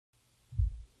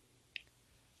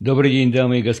Добрый день,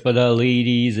 дамы и господа,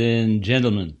 ladies and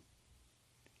gentlemen.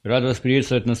 Рад вас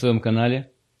приветствовать на своем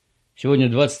канале. Сегодня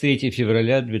 23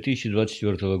 февраля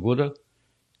 2024 года.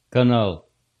 Канал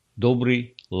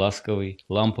добрый, ласковый,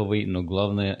 ламповый, но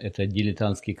главное это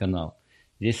дилетантский канал.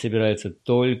 Здесь собираются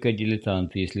только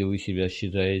дилетанты. Если вы себя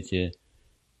считаете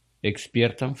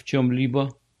экспертом в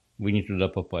чем-либо, вы не туда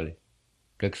попали.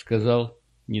 Как сказал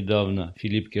недавно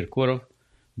Филипп Киркоров,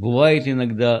 бывает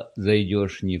иногда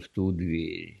зайдешь не в ту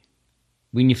дверь.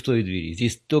 Вы не в той двери.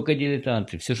 Здесь только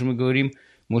дилетанты. Все, что мы говорим,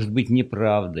 может быть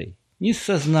неправдой,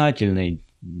 несознательной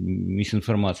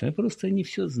мисинформацией. Мы просто не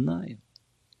все знаем,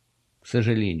 к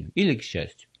сожалению, или к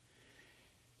счастью.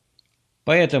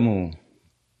 Поэтому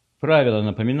правило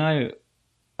напоминаю.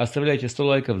 Оставляйте 100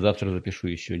 лайков, завтра запишу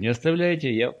еще. Не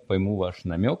оставляйте, я пойму ваш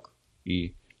намек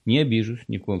и не обижусь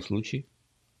ни в коем случае.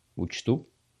 Учту,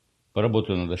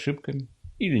 поработаю над ошибками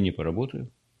или не поработаю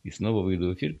и снова выйду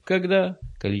в эфир, когда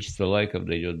количество лайков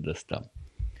дойдет до 100.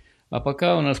 А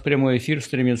пока у нас прямой эфир,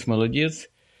 стремец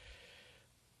молодец,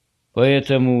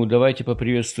 поэтому давайте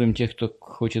поприветствуем тех, кто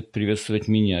хочет приветствовать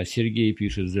меня. Сергей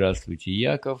пишет: здравствуйте,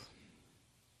 Яков.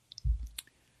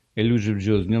 Элюджи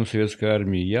Джо, с Днем Советской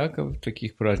Армии, Яков.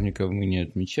 Таких праздников мы не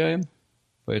отмечаем,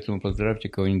 поэтому поздравьте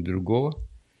кого-нибудь другого.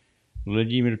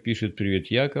 Владимир пишет: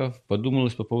 привет, Яков.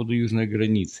 Подумалось по поводу южной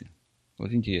границы.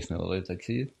 Вот интересно, Володя так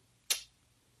сидит.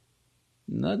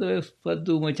 Надо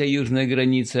подумать о южной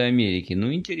границе Америки.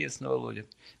 Ну, интересно, Володя.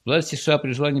 Власти США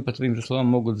при желании, по твоим же словам,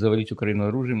 могут завалить Украину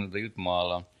оружием, но дают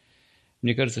мало.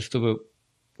 Мне кажется, чтобы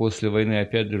после войны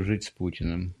опять дружить с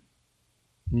Путиным.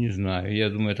 Не знаю. Я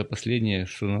думаю, это последнее,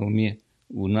 что на уме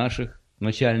у наших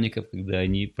начальников, когда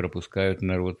они пропускают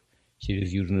народ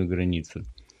через южную границу.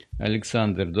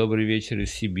 Александр, добрый вечер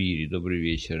из Сибири. Добрый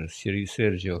вечер.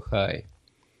 Серджио, хай.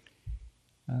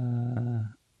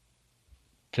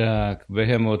 Так,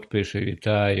 Бегемот пише: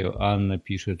 вітаю. Анна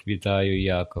пише: вітаю,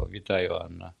 Яков. Вітаю,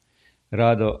 Анна.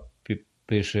 Радо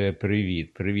пише: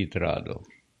 привіт. Привіт, Радо.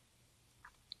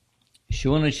 С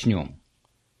чего начнем?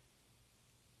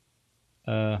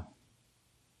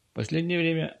 Последнее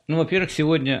время, во-первых,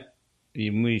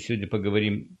 мы сегодня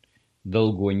поговорим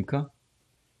долгонько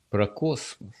про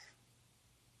космос.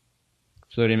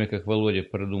 В то время как Володя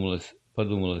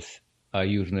подумалось о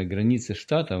южной границе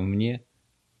штата, мне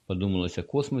подумалось о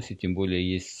космосе, тем более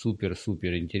есть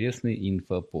супер-супер интересный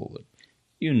инфоповод.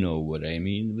 You know what I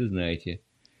mean, вы знаете,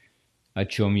 о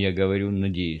чем я говорю,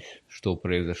 надеюсь, что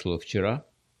произошло вчера.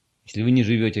 Если вы не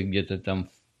живете где-то там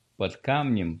под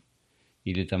камнем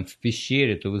или там в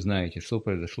пещере, то вы знаете, что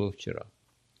произошло вчера.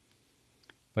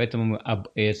 Поэтому мы об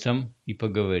этом и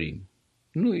поговорим.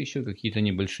 Ну, еще какие-то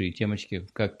небольшие темочки,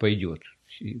 как пойдет.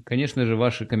 Конечно же,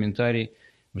 ваши комментарии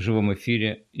в живом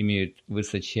эфире имеют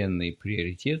высоченный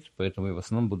приоритет, поэтому я в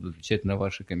основном буду отвечать на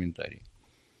ваши комментарии.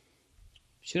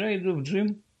 Вчера иду в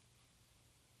джим,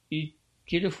 и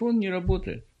телефон не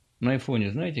работает. На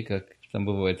айфоне, знаете, как там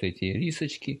бывают эти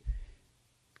рисочки,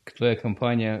 твоя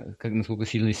компания, как насколько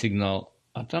сильный сигнал,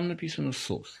 а там написано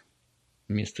SOS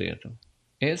вместо этого.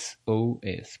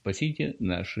 SOS. Спасите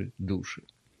наши души.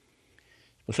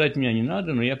 Спасать меня не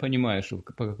надо, но я понимаю, что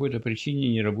по какой-то причине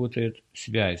не работает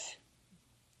связь,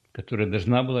 которая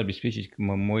должна была обеспечить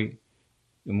мой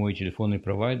телефонный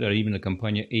провайдер, а именно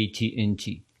компания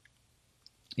AT&T.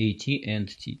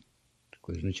 AT&T.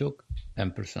 Такой значок,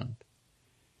 ampersand.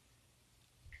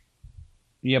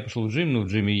 Я пошел в джим, но в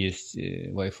джиме есть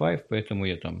Wi-Fi, поэтому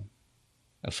я там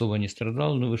особо не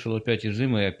страдал, но вышел опять из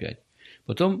джима и опять.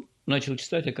 Потом начал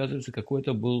читать, оказывается,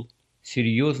 какой-то был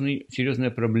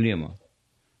серьезная проблема.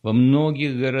 Во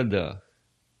многих городах,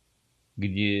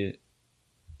 где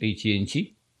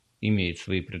AT&T имеет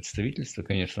свои представительства,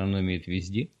 конечно, оно имеет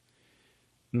везде,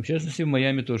 но в частности в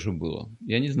Майами тоже было.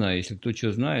 Я не знаю, если кто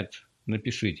что знает,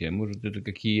 напишите. Может, это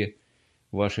какие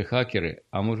ваши хакеры,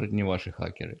 а может, не ваши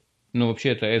хакеры. Но вообще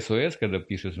это SOS, когда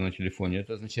пишется на телефоне,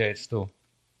 это означает, что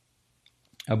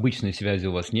обычной связи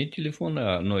у вас нет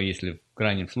телефона, но если в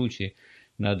крайнем случае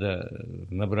надо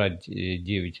набрать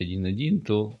 911,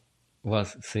 то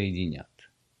вас соединят.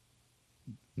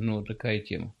 Ну, такая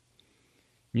тема.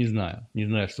 Не знаю,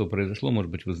 что произошло, может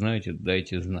быть, вы знаете,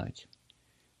 дайте знать.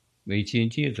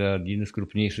 AT&T – это один из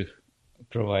крупнейших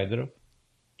провайдеров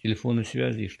телефонной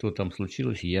связи, и что там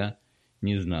случилось, я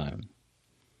не знаю.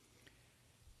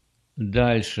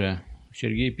 Дальше.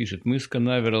 Сергей пишет: мыс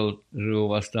Канаверал же у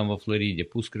вас там во Флориде.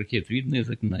 Пуск ракет видно из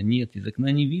окна? Нет, из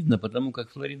окна не видно, потому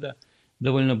как Флорида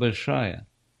довольно большая.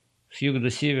 С юга до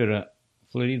севера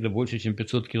Флорида больше, чем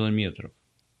 500 километров.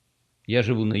 Я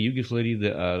живу на юге Флориды,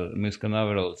 а мыс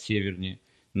Канаверал севернее.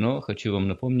 Но хочу вам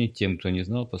напомнить, тем, кто не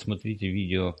знал, посмотрите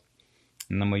видео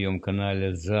на моем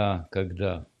канале за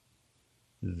когда?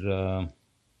 за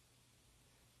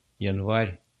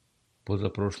январь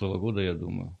позапрошлого года, я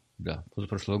думаю. Да,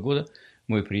 позапрошлого года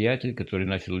мой приятель, который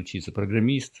начал учиться,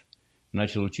 программист,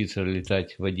 начал учиться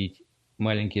летать, водить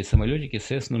маленькие самолетики,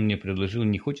 Cessna мне предложил,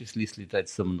 не хочешь ли слетать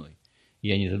со мной.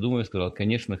 Я, не задумываясь, сказал,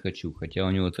 конечно, хочу. Хотя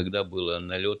у него тогда было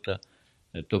налета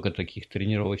только таких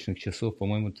тренировочных часов,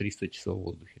 по-моему, 300 часов в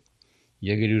воздухе.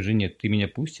 Я говорю, жене, ты меня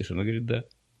пустишь? Она говорит, да.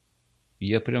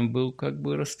 Я прям был как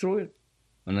бы расстроен.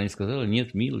 Она не сказала,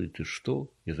 нет, милый, ты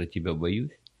что? Я за тебя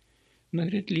боюсь. Она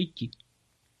говорит, лети.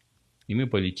 И мы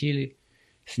полетели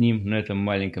с ним на этом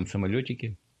маленьком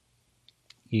самолетике.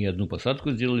 И одну посадку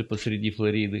сделали посреди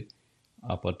Флориды.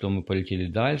 А потом мы полетели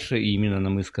дальше, и именно на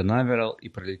мыс Канаверал, и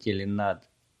пролетели над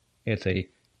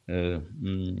этой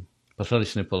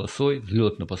посадочной полосой,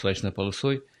 взлетно-посадочной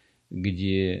полосой,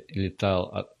 где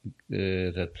летал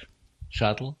этот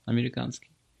шаттл американский,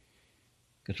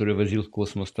 который возил в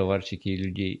космос товарчики и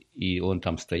людей, и он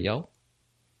там стоял.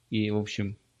 И, в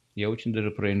общем, я очень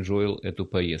даже проэнжоил эту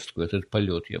поездку, этот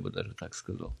полет, я бы даже так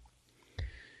сказал.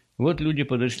 Вот люди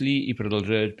подошли и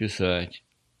продолжают писать.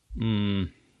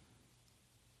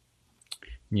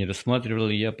 Не рассматривал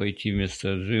ли я пойти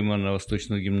вместо жима на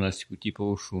восточную гимнастику типа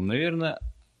ушу? Наверное,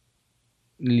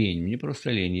 лень. Мне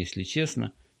просто лень, если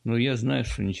честно. Но я знаю,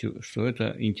 что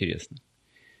это интересно.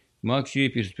 Макс Юрий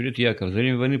пишет. Привет, Яков. За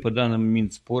время войны, по данным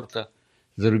Минспорта,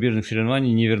 с зарубежных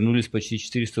соревнований не вернулись почти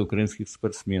 400 украинских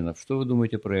спортсменов. Что вы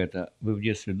думаете про это? Вы в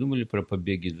детстве думали про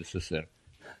побеги из СССР?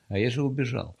 А я же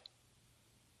убежал.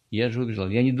 Я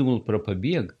не думал про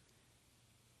побег.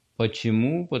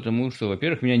 Почему? Потому что,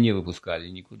 во-первых, меня не выпускали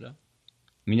никуда.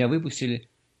 Меня выпустили,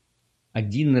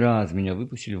 один раз меня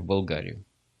выпустили в Болгарию.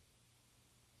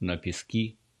 На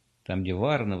пески, там, где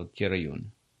Варна, вот те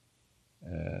районы.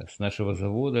 С нашего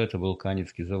завода, это был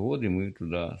Каневский завод, и мы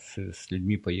туда с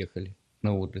людьми поехали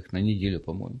на отдых, на неделю,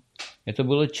 по-моему. Это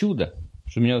было чудо,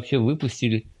 что меня вообще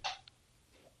выпустили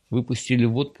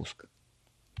в отпуск.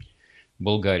 В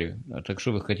Болгарию. А так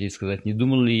что вы хотите сказать? Не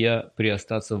думал ли я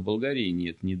приостаться в Болгарии?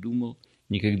 Нет, не думал.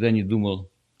 Никогда не думал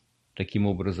таким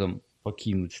образом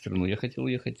покинуть страну. Я хотел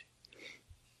уехать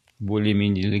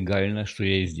более-менее легально, что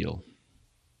я и сделал.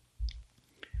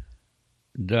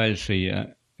 Дальше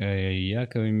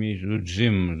Яков имеет в виду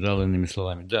джим, зал, иными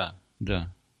словами.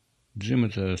 Да. Джим –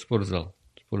 это спортзал.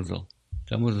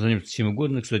 Там можно заняться чем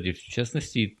угодно, кстати, в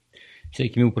частности,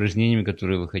 всякими упражнениями,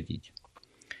 которые вы хотите.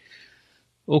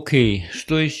 Окей,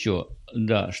 что еще?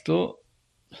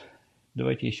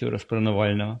 Давайте еще раз про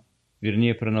Навального.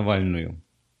 Вернее, про Навальную.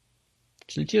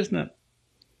 Если честно,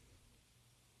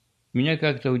 меня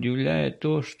как-то удивляет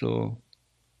то, что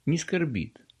не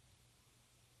скорбит.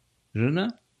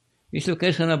 Жена, если бы,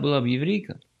 конечно, она была бы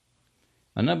еврейка,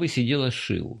 она бы сидела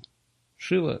шиву.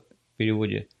 Шива в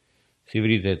переводе с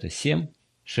иврита это 7,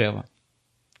 шева.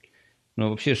 Но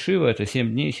вообще шива это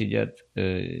 7 дней сидят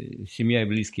семья и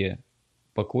близкие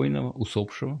покойного,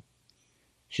 усопшего,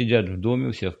 сидят в доме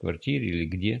у себя в квартире или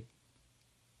где.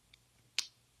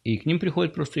 И к ним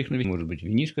приходят просто их навестить. Может быть,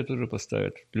 винишко тоже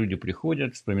поставят. Люди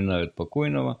приходят, вспоминают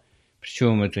покойного.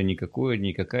 Причем это не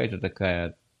какая-то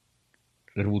такая,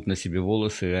 рвут на себе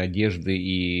волосы, одежды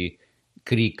и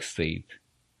крик стоит,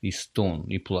 и стон,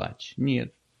 и плач.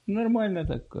 Нет, нормально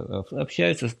так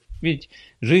общаются. Ведь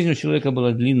жизнь у человека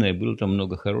была длинная, было там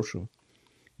много хорошего.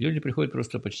 Люди приходят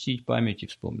просто почтить память и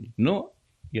вспомнить. Но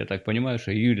я так понимаю,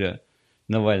 что Юлия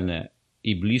Навальная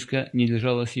и близко не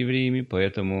лежала с евреями,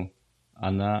 поэтому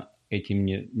она этим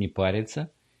не парится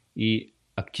и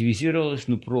активизировалась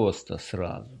просто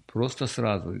сразу.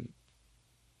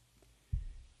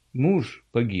 Муж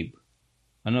погиб,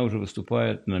 она уже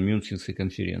выступает на Мюнхенской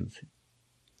конференции.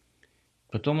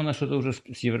 Потом она что-то уже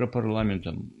с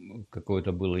Европарламентом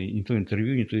какое-то было, не то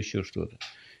интервью, не то еще что-то.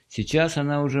 Сейчас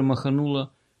она уже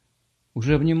маханула,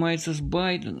 уже обнимается с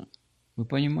Байденом. Вы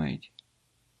понимаете?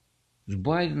 С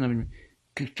Байденом.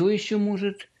 Кто еще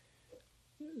может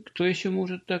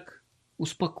так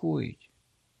успокоить,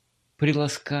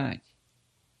 приласкать,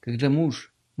 когда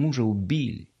мужа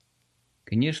убили?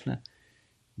 Конечно,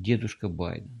 дедушка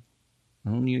Байден.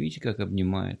 А он ее, видите, как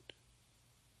обнимает.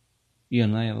 И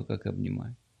она его как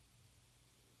обнимает.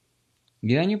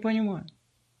 Я не понимаю.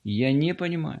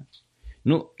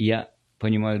 Ну, я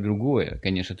понимаю другое.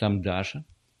 Конечно, там Даша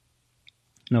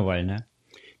Навальная,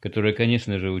 которая,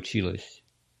 конечно же, училась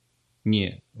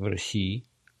не в России,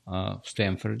 а в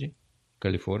Стэнфорде,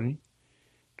 Калифорнии.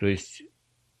 То есть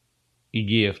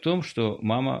идея в том, что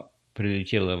мама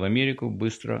прилетела в Америку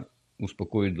быстро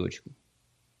успокоить дочку.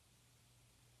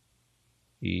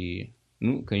 И,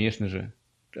 конечно же,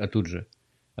 а тут же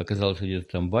оказался где-то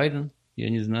там Байден, я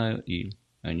не знаю, и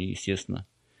они, естественно,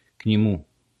 к нему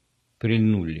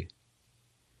прильнули.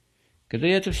 Когда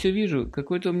я это все вижу,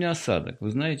 какой-то у меня осадок.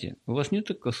 Вы знаете, у вас нет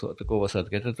такого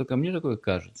осадка, это только мне такое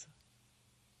кажется.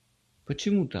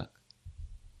 Почему так?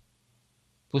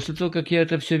 После того, как я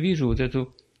это все вижу, вот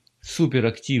эту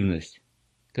суперактивность,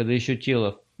 когда еще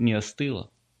тело не остыло,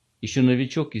 еще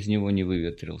новичок из него не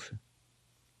выветрился,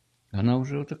 она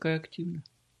уже вот такая активная.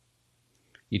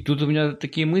 И тут у меня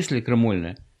такие мысли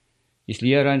крамольные. Если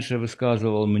я раньше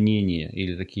высказывал мнение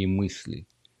или такие мысли,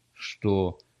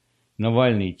 что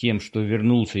Навальный тем, что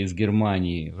вернулся из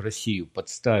Германии в Россию,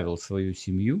 подставил свою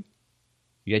семью,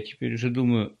 я теперь уже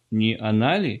думаю, не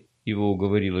она ли его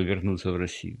уговорила вернуться в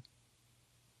Россию?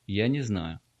 Я не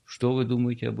знаю. Что вы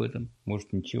думаете об этом?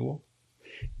 Может, ничего?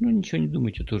 Ну, ничего не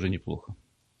думайте, тоже неплохо.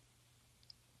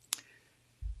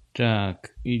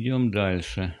 Так, идем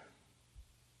дальше.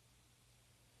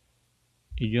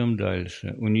 Идем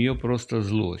дальше. У нее просто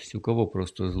злость. У кого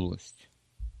просто злость?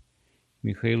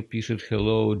 Михаил пишет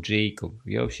 «Hello, Jacob».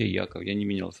 Я вообще Яков, я не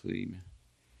менял свое имя.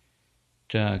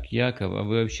 Так, Яков, а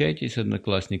вы общаетесь с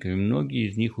одноклассниками? Многие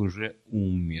из них уже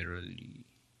умерли.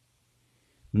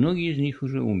 Многие из них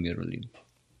уже умерли.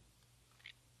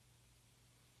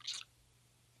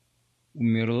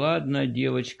 Умерла одна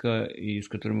девочка, с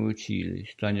которой мы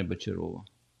учились, Таня Бочарова.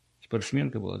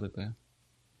 Спортсменка была такая.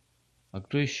 А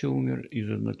кто еще умер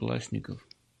из одноклассников?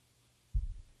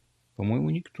 По-моему,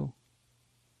 никто.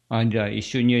 А, да,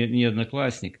 еще не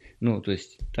одноклассник. Ну, то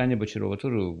есть Таня Бочарова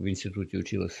тоже в институте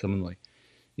училась со мной.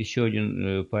 Еще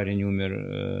один парень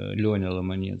умер, Леня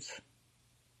Ломонец.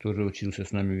 Тоже учился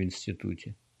с нами в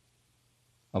институте.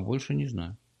 А больше не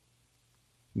знаю.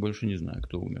 Больше не знаю,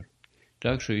 кто умер.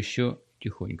 Так что еще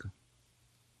тихонько.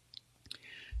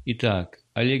 Итак,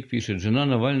 Олег пишет, жена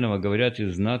Навального, говорят,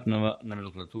 из знатного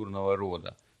номенклатурного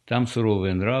рода. Там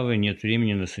суровые нравы, нет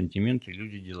времени на сантименты,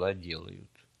 люди дела делают.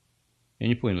 Я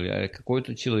не понял, а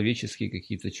какое-то человеческие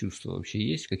какие-то чувства вообще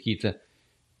есть? Какие-то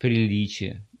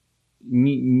приличия?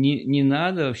 Не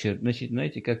надо вообще, значит,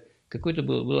 знаете, как какой-то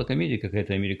была комедия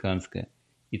какая-то американская,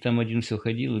 и там один все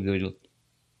ходил и говорил,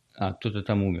 кто-то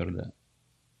там умер, да.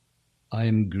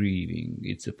 I'm grieving,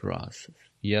 it's a process.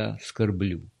 Я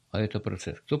скорблю, а это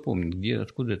процесс. Кто помнит,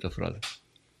 откуда эта фраза?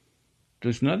 То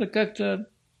есть надо как-то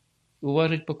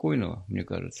уважить покойного, мне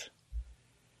кажется.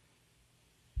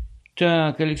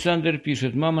 Так, Александр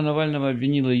пишет, мама Навального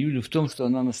обвинила Юлю в том, что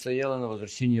она настояла на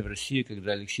возвращении в Россию,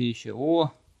 когда Алексей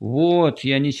еще... Вот,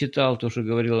 я не читал то, что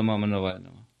говорила мама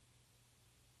Навального.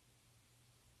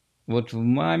 Вот в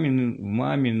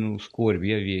мамину скорбь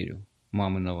я верю,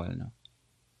 мамы Навального.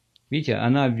 Видите,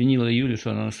 она обвинила Юлю,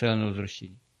 что она настояла на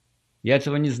возвращении. Я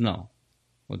этого не знал.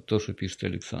 Вот то, что пишет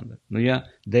Александр. Но я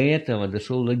до этого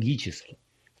дошел логически,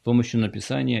 с помощью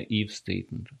написания if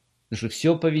statement. Потому что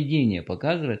все поведение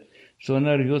показывает, что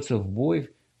она рвется в бой, в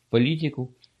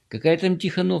политику. Какая там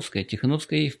Тихановская?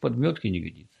 Тихановская ей в подметке не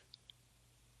годится.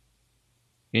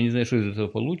 Я не знаю, что из этого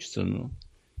получится, но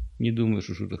не думаю,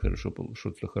 что что-то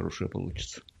хорошее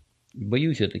получится.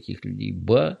 Боюсь я таких людей,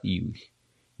 боюсь.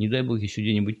 Не дай бог еще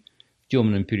где-нибудь в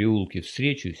темном переулке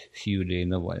встречусь с Юлией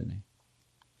Навальной.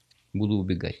 Буду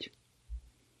убегать.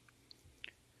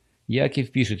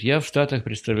 Яков пишет, я в Штатах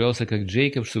представлялся как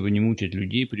Джейкоб, чтобы не мучить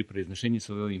людей при произношении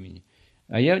своего имени.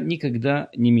 А я никогда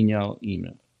не менял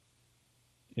имя.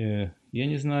 Я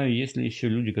не знаю, есть ли еще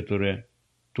люди, которые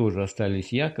тоже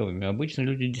остались Яковами. Обычно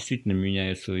люди действительно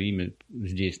меняют свое имя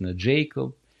здесь на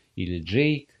Джейкоб или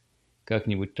Джейк,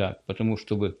 как-нибудь так, потому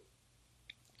чтобы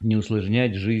не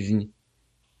усложнять жизнь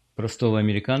простого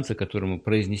американца, которому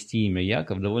произнести имя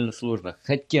Яков довольно сложно.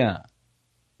 Хотя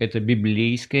это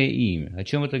библейское имя. О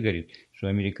чем это говорит? Что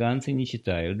американцы не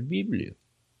читают Библию.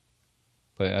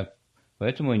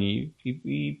 Поэтому они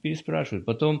и переспрашивают.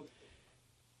 Потом,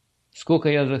 сколько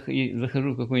я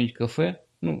захожу в какое-нибудь кафе,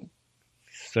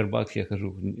 в Starbucks я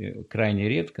хожу крайне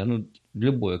редко, в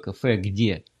любое кафе,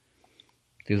 где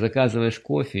ты заказываешь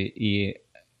кофе, и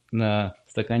на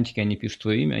стаканчике они пишут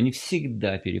твое имя, они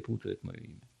всегда перепутают мое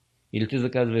имя. Или ты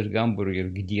заказываешь гамбургер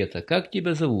где-то. Как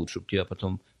тебя зовут, чтобы тебя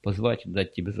потом позвать и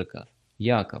дать тебе заказ?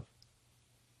 Яков.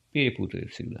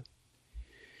 Перепутают всегда.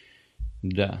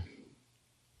 Да.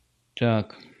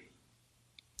 Так.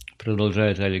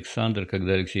 Продолжает Александр,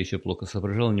 когда Алексей еще плохо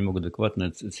соображал, не мог адекватно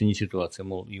оценить ситуацию.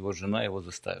 Мол, его жена его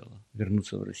заставила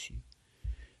вернуться в Россию.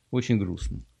 Очень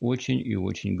грустно. Очень и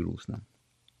очень грустно.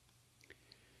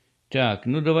 Так,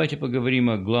 давайте поговорим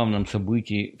о главном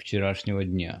событии вчерашнего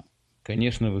дня.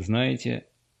 Конечно, вы знаете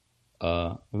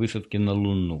о высадке на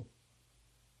Луну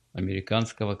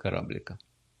американского кораблика.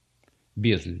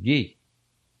 Без людей,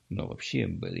 но вообще,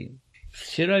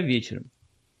 вчера вечером,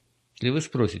 если вы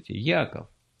спросите, Яков,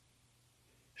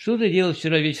 что ты делал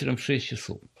вчера вечером в 6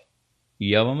 часов?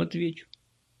 Я вам отвечу.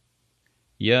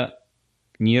 Я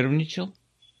нервничал,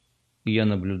 и я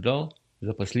наблюдал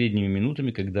за последними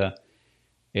минутами, когда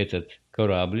этот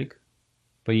кораблик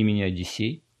по имени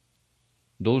Одиссей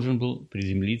должен был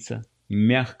приземлиться,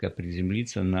 мягко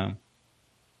приземлиться на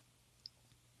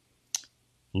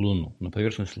Луну, на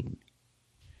поверхность Луны,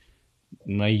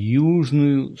 на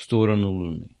южную сторону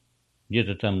Луны.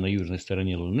 Где-то там на южной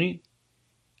стороне Луны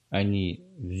они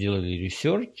сделали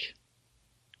ресерч,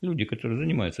 люди, которые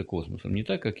занимаются космосом, не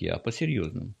так, как я, а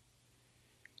по-серьезному.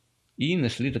 И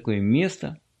нашли такое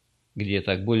место, где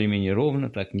так более-менее ровно,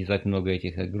 так не так много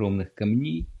этих огромных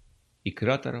камней и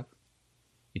кратеров,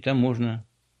 и там можно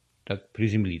так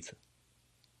приземлиться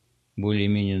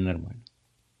более-менее нормально.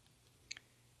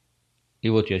 И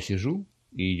вот я сижу,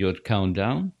 и идет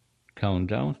countdown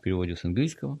в переводе с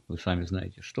английского, вы сами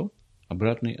знаете что,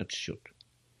 обратный отсчет.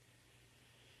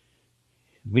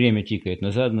 Время тикает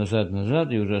назад,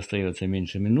 и уже остается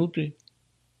меньше минуты,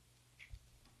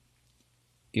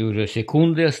 и уже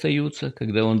секунды остаются,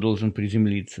 когда он должен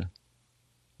приземлиться.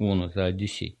 Вон это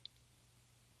Одиссей.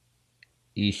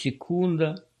 И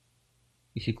секунды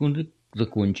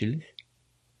закончились,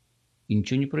 и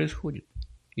ничего не происходит.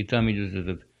 И там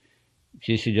идет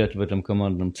все сидят в этом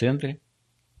командном центре,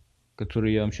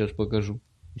 который я вам сейчас покажу,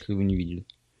 если вы не видели.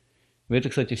 Вы это,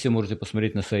 кстати, все можете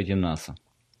посмотреть на сайте НАСА.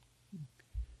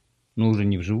 Но уже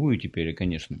не вживую теперь,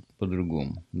 конечно,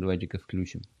 по-другому. Давайте-ка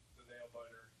включим.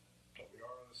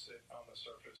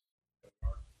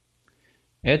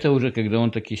 Это уже когда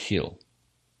он таки сел.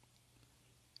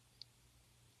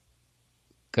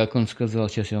 Как он сказал,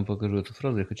 сейчас я вам покажу эту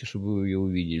фразу, я хочу, чтобы вы ее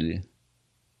увидели.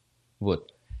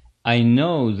 Вот. I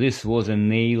know this was a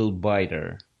nail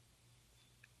biter,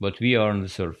 but we are on the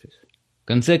surface. В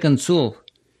конце концов,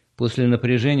 после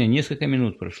напряжения, несколько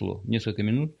минут,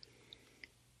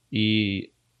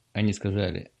 и они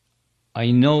сказали,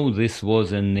 I know this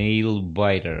was a nail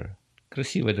biter.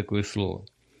 Красивое такое слово.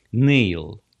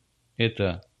 Nail –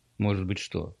 это может быть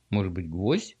что? Может быть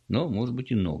гвоздь, но может быть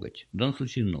и ноготь. В данном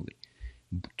случае ноготь.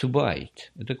 To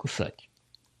bite – это кусать.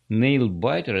 Nail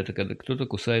biter – это когда кто-то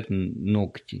кусает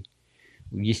ногти.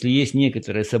 Если есть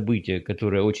некоторое событие,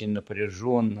 которое очень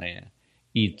напряженное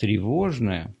и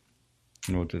тревожное,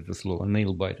 вот это слово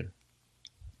nail biter,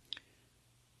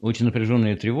 очень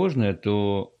напряженное и тревожное,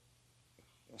 то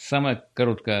самая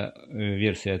короткая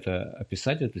версия это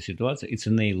описать эту ситуацию. It's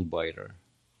a nail biter.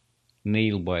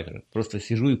 Nail biter. Просто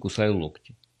сижу и кусаю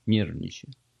локти,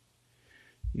 нервничаю.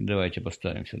 И давайте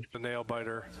поставим все-таки. Nail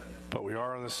biter, but we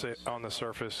are on the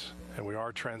surface and we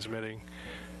are transmitting.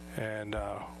 And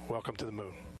welcome to the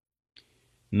moon.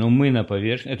 Но мы на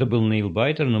поверхности, это был nail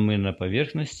biter, но мы на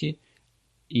поверхности,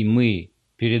 и мы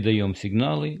передаем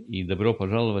сигналы, и добро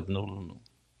пожаловать на Луну.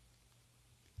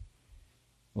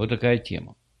 Вот такая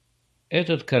тема.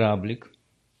 Этот кораблик,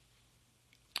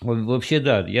 вообще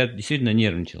да, я действительно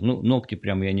нервничал. Ну, ногти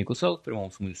прямо я не кусал в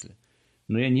прямом смысле,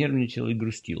 но я нервничал и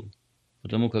грустил,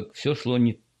 потому как все шло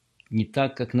не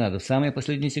так, как надо. В самые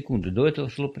последние секунды, до этого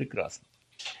шло прекрасно.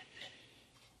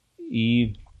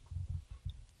 И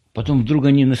потом вдруг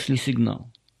они нашли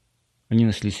сигнал.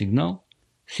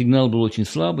 Сигнал был очень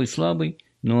слабый,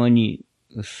 но они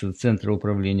с центра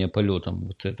управления полетом,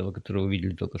 вот этого, которого вы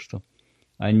видели только что,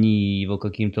 они его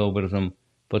каким-то образом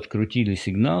подкрутили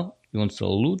сигнал, и он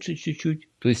стал лучше чуть-чуть.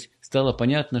 То есть стало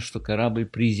понятно, что корабль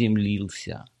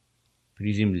приземлился.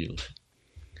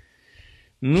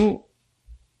 Ну,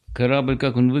 корабль,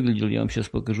 как он выглядел, я вам сейчас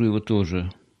покажу его тоже.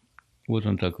 Вот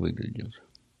он так выглядел.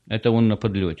 Это он на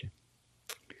подлете.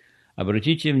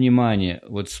 Обратите внимание,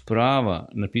 вот справа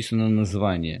написано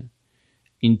название.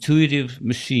 Intuitive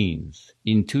Machines.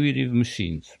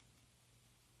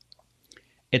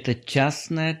 Это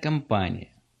частная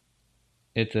компания.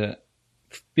 Это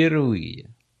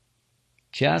впервые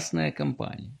частная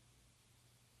компания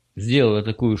сделала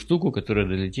такую штуку, которая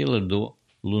долетела до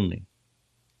Луны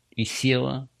и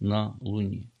села на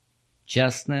Луне.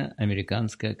 Частная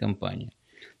американская компания.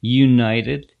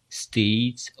 United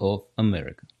States of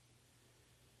America.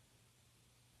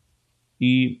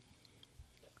 И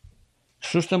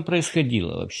что ж там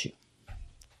происходило вообще?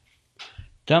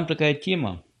 Там такая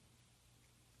тема,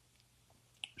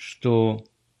 что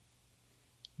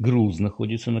груз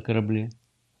находится на корабле.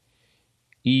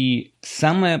 И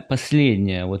самое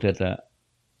последнее, вот это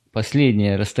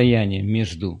последнее расстояние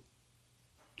между,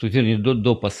 вернее,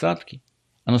 до посадки,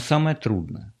 оно самое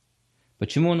трудное.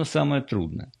 Почему оно самое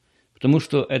трудное? Потому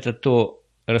что это то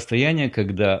расстояние,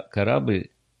 когда корабль,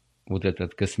 вот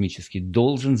этот космический,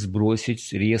 должен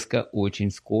сбросить резко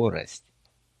очень скорость.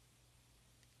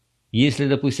 Если,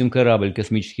 допустим, корабль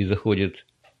космический заходит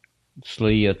в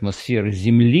слои атмосферы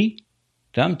Земли,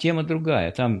 Там тема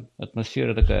другая. Там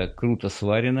атмосфера такая круто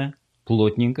сваренная,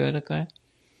 плотненькая такая.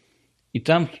 И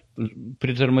там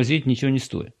притормозить ничего не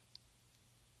стоит.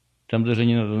 Там даже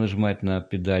не надо нажимать на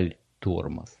педаль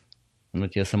тормоз. Она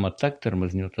тебя сама так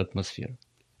тормознет атмосферу.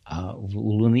 А у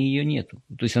Луны ее нету.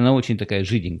 То есть она очень такая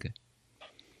жиденькая.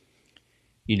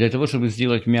 И для того, чтобы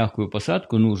сделать мягкую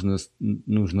посадку, нужно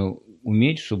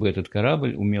уметь, чтобы этот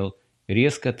корабль умел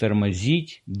резко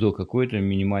тормозить до какой-то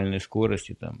минимальной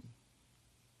скорости, там,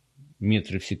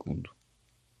 метры в секунду.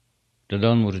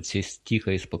 Тогда он может сесть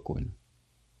тихо и спокойно.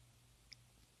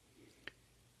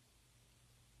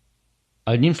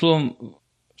 Одним словом,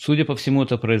 судя по всему,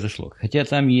 это произошло. Хотя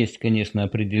там есть, конечно,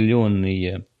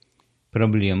 определенные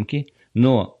проблемки,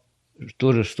 но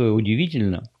тоже, что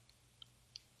удивительно,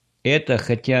 это,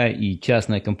 хотя и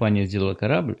частная компания сделала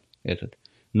корабль этот,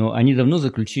 но они давно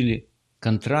заключили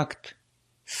контракт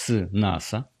с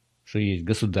НАСА, что есть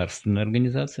государственная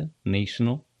организация,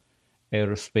 National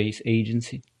Aerospace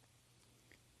Agency,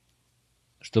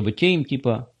 чтобы те им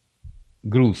типа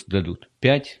груз дадут,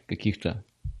 5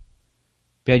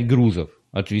 грузов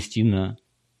отвезти на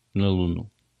Луну.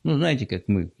 Ну, знаете, как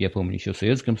я помню, еще в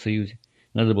Советском Союзе,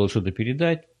 надо было что-то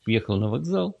передать, ехал на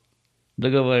вокзал,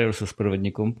 договаривался с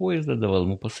проводником поезда, давал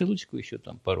ему посылочку, еще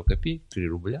там пару копеек, 3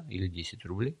 рубля или 10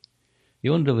 рублей, и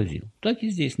он довозил. Так и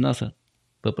здесь НАСА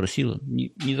попросила,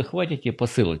 не захватите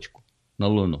посылочку на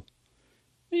Луну.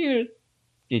 И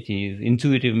эти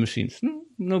intuitive machines,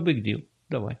 no big deal,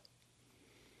 давай.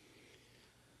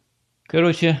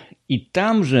 Короче, и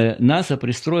там же НАСА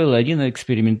пристроила один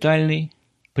экспериментальный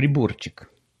приборчик.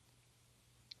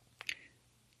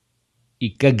 И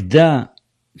когда,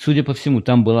 судя по всему,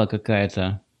 там была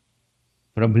какая-то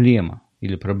проблема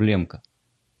или проблемка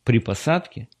при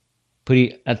посадке,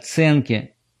 при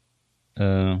оценке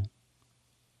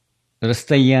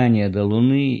расстояния до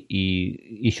Луны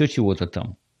и еще чего-то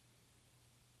там,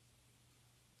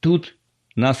 тут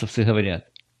насовцы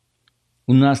говорят,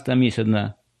 у нас там есть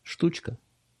одна штучка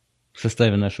в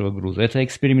составе нашего груза, это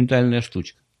экспериментальная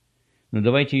штучка. Но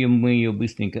давайте мы ее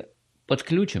быстренько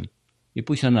подключим, и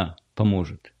пусть она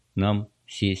поможет нам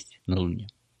сесть на Луне.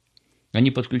 Они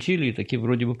подключили, и таки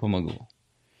вроде бы помогло.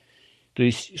 То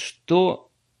есть, что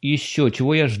еще,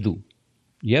 чего я жду?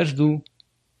 Я жду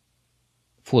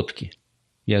фотки.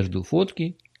 Я жду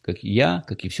фотки, как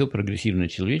и все прогрессивное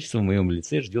человечество в моем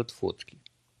лице ждет фотки.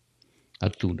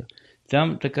 Оттуда.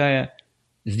 Там такая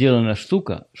сделана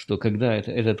штука, что когда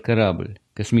этот корабль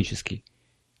космический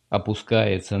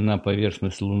опускается на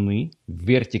поверхность Луны в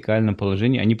вертикальном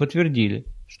положении, они подтвердили,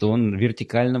 что он в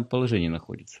вертикальном положении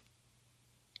находится.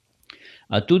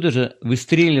 Оттуда же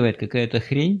выстреливает какая-то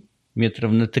хрень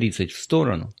метров на 30 в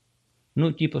сторону,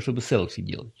 типа, чтобы селфи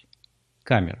делать.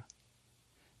 Камера.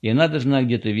 И она должна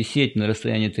где-то висеть на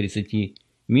расстоянии 30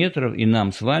 метров, и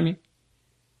нам с вами,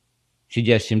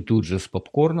 сидящим тут же с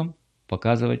попкорном,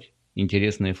 показывать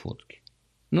интересные фотки.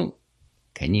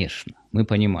 Конечно, мы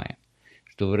понимаем,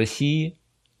 что в России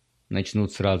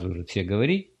начнут сразу же все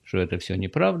говорить, что это все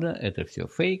неправда, это все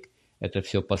фейк, это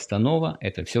все постанова,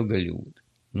 это все Голливуд.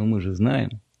 Но мы же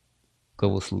знаем,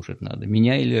 кого слушать надо,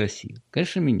 меня или Россию.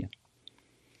 Конечно, меня.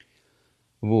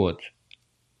 Вот.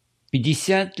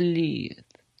 50 лет,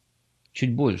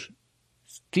 чуть больше,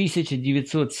 с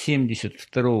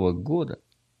 1972 года,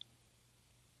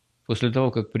 после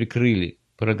того, как прикрыли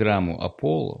программу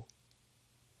Аполло,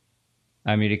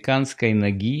 американской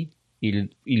ноги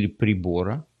или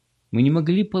прибора, мы не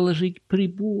могли положить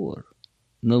прибор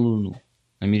на Луну,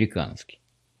 американский.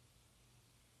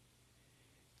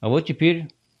 А вот теперь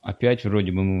опять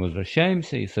вроде бы мы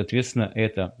возвращаемся, и, соответственно,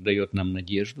 это дает нам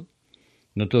надежду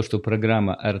на то, что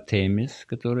программа Artemis,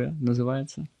 которая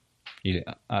называется, или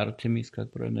Artemis,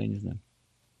 как правильно, я не знаю,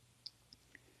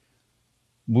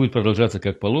 будет продолжаться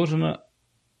как положено,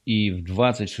 и в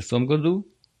 1926 году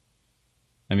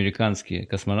американские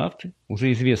космонавты,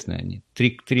 уже известны они,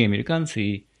 три американца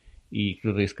и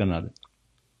кто-то из Канады,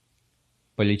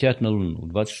 полетят на Луну в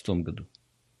 1926 году.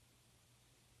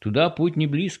 Туда путь не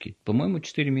близкий, по-моему,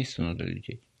 4 месяца надо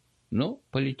лететь, но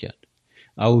полетят.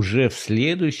 А уже в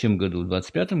следующем году, в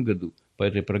 1925 году, по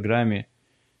этой программе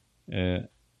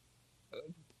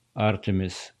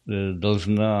Artemis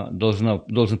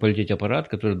должен полететь аппарат,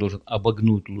 который должен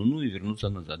обогнуть Луну и вернуться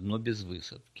назад, но без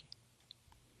высадки.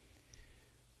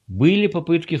 Были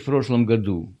попытки в прошлом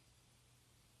году,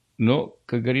 но,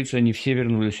 как говорится, не все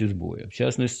вернулись из боя. В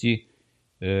частности,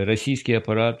 российский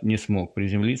аппарат не смог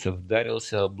приземлиться,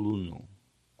 вдарился об Луну.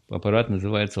 Аппарат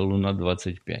называется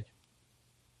Луна-25.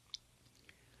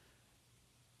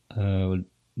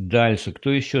 Дальше, кто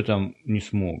еще там не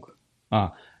смог?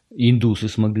 Индусы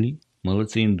смогли.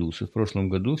 Молодцы индусы. В прошлом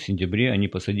году, в сентябре, они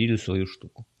посадили свою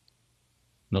штуку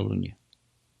на Луне.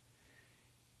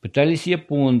 Пытались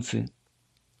японцы.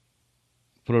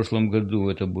 В прошлом году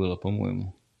это было,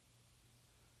 по-моему.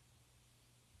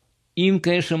 Им,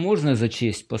 конечно, можно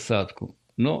зачесть посадку,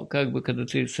 но как бы когда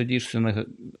ты садишься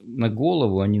на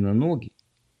голову, а не на ноги,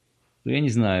 то я не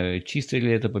знаю, чистая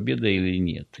ли это победа или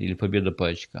нет, или победа по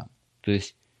очкам. То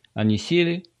есть они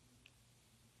сели,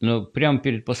 но прямо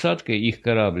перед посадкой их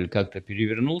корабль как-то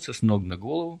перевернулся с ног на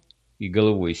голову и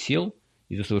головой сел.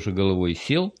 Из-за того, что головой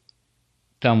сел,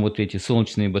 там вот эти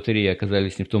солнечные батареи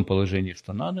оказались не в том положении,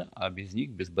 что надо, а без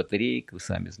них, без батареек, вы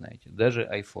сами знаете, даже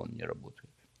iPhone не работает.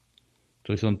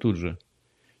 То есть он тут же,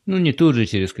 ну не тут же,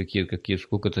 через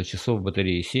сколько-то часов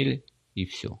батареи сели, и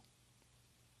все.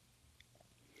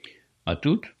 А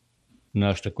тут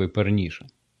наш такой парниша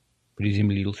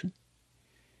приземлился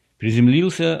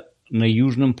на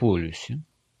Южном полюсе.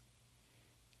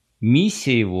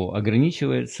 Миссия его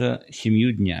ограничивается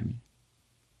 7 днями.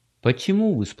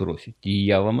 Почему, вы спросите? И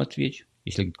я вам отвечу.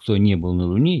 Если кто не был на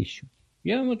Луне еще,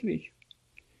 я вам отвечу.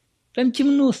 Там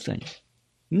темно станет.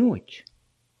 Ночь.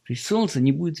 То есть солнца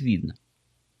не будет видно.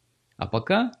 А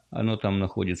пока оно там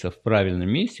находится в правильном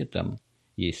месте, там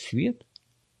есть свет.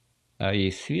 А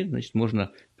есть свет, значит,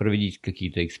 можно проводить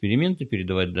какие-то эксперименты,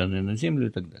 передавать данные на Землю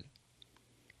и так далее.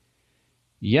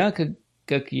 Я,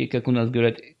 как у нас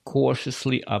говорят,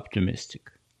 cautiously optimistic.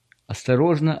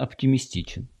 Осторожно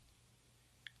оптимистичен.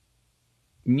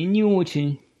 Мне не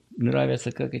очень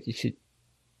нравятся, как эти все...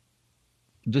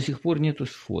 До сих пор нету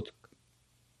фоток.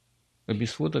 А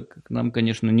без фоток нам,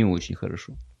 конечно, не очень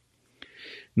хорошо.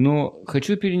 Но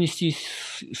хочу перенестись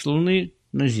с Луны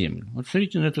на Землю. Вот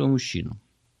смотрите на этого мужчину.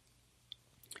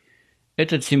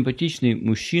 Этот симпатичный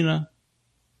мужчина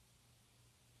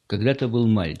когда-то был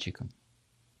мальчиком.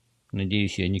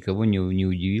 Надеюсь, я никого не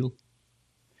удивил.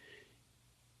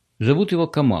 Зовут его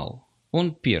Камал.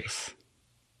 Он перс.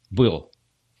 Был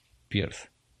перс.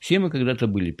 Все мы когда-то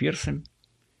были персами.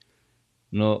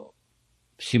 Но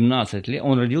в 17 лет...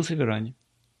 Он родился в Иране.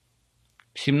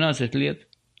 В 17 лет,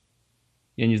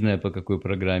 я не знаю, по какой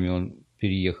программе он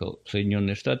переехал в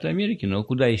Соединенные Штаты Америки, но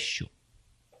куда еще?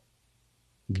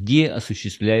 Где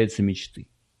осуществляются мечты?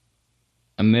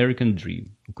 American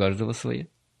Dream. У каждого своя.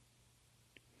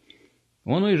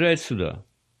 Он уезжает сюда.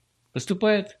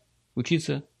 Поступает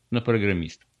учиться на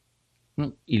программиста.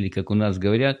 Ну, или, как у нас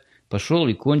говорят, пошел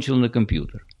и кончил на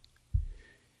компьютер.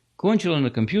 Кончил он на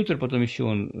компьютер, потом еще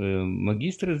он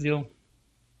магистра сделал.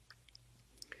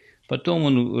 Потом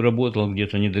он работал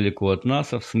где-то недалеко от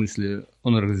НАСА, в смысле,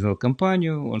 он организовал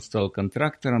компанию, он стал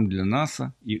контрактором для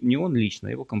НАСА. И не он лично,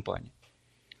 а его компания.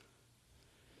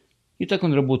 И так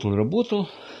он работал.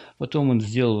 Потом он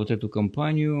сделал вот эту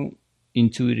компанию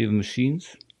Intuitive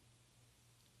Machines.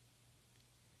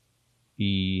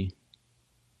 И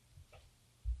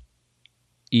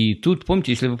тут,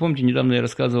 помните, если вы помните, недавно я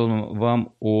рассказывал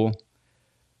вам о,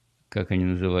 как они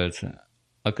называются,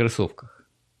 о кроссовках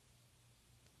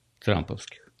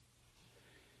трамповских.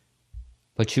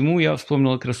 Почему я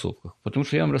вспомнил о кроссовках? Потому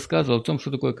что я вам рассказывал о том,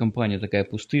 что такое компания такая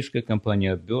пустышка,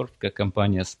 компания обертка,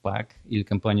 компания SPAC или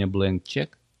компания Blank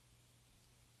Check.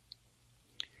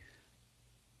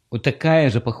 Вот такая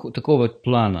же, такого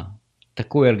плана,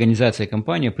 такой организация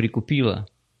компания прикупила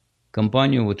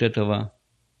компанию вот этого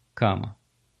Кама.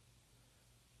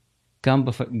 Кам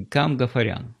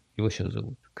Гафарян. Его сейчас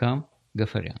зовут. Кам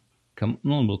Гафарян.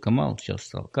 Ну, он был Камал, сейчас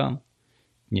стал Кам.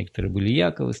 Некоторые были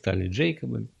Яковы, стали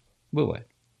Джейкобами. Бывает.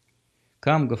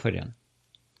 Кам Гафарян.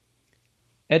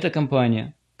 Это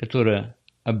компания, которая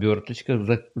оберточка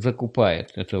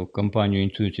закупает эту компанию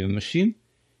Intuitive Machine,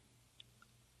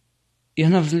 и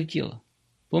она взлетела.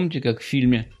 Помните, как в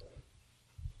фильме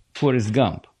 «Форест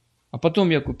Гамп»? А потом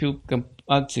я купил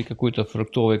акции какой-то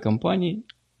фруктовой компании,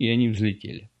 и они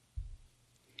взлетели.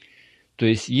 То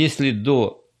есть, если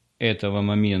до этого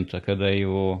момента, когда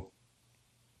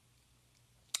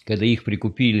их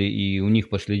прикупили, и у них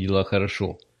пошли дела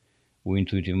хорошо, у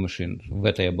Intuitive Machine, в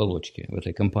этой оболочке, в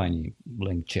этой компании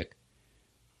Blank Check,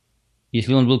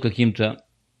 если он был каким-то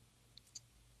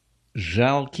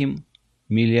жалким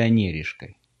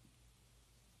миллионеришкой,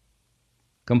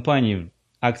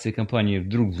 акции компании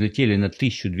вдруг взлетели на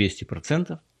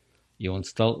 1200%, и он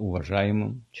стал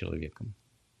уважаемым человеком,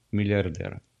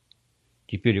 миллиардером.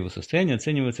 Теперь его состояние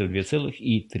оценивается в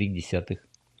 2,3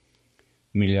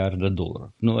 миллиарда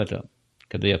долларов. Ну, это,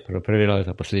 когда я проверял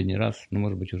это последний раз, ну,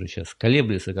 может быть, уже сейчас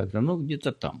колеблется как-то, но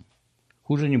где-то там.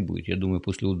 Хуже не будет, я думаю,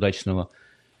 после удачной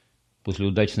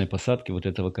посадки вот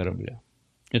этого корабля.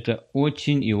 Это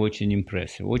очень и очень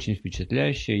импрессив, очень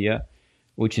впечатляюще. Я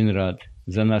очень рад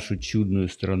за нашу чудную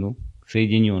страну,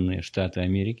 Соединенные Штаты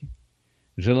Америки.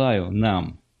 Желаю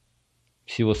нам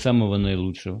всего самого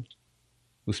наилучшего,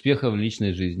 успеха в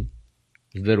личной жизни,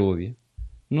 здоровья.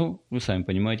 Ну, вы сами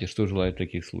понимаете, что желаю в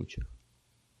таких случаях.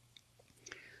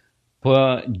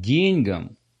 По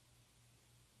деньгам,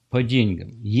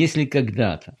 если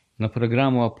когда-то на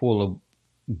программу Аполло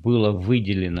было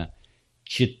выделено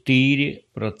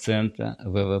 4%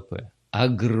 ВВП,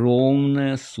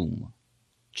 огромная сумма,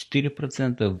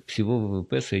 4% всего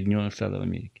ВВП Соединенных Штатов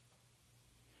Америки,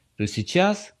 то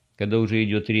сейчас, когда уже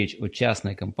идет речь о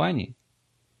частной компании,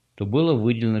 то было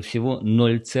выделено всего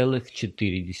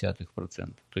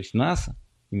 0,4%. То есть НАСА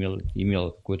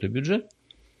имела какой-то бюджет,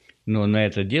 но на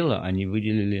это дело они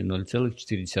выделили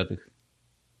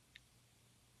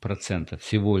 0,4%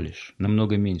 всего лишь,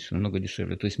 намного меньше, намного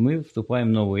дешевле. То есть мы вступаем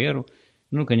в новую эру.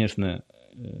 Ну, конечно,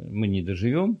 мы не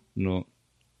доживем, но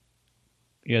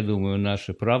я думаю,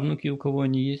 наши правнуки, у кого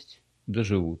они есть,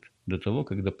 доживут до того,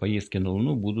 когда поездки на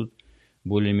Луну будут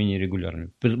более-менее регулярными.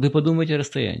 Вы подумайте о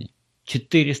расстоянии.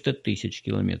 400 тысяч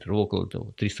километров, около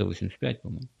того, 385,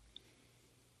 по-моему.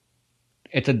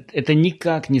 Это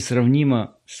никак не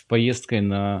сравнимо с поездкой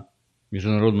на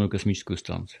Международную космическую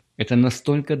станцию. Это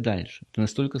настолько дальше, это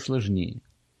настолько сложнее.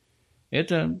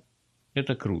 Это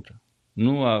круто.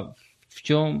 Ну, а в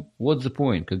чем, what's the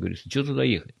point, как говорится, что туда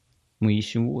ехать? Мы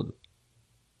ищем воду.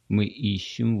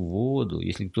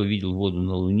 Если кто видел воду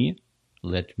на Луне,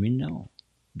 let me know,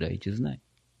 дайте знать.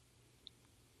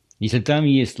 Если там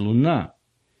есть Луна,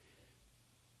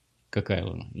 какая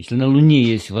Луна? Если на Луне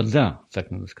есть вода,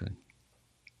 так надо сказать,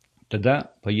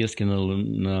 тогда поездки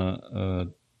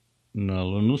на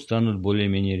Луну станут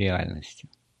более-менее реальностью.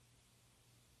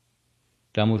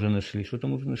 Там уже нашли. Что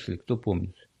там уже нашли? Кто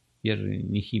помнит? Я же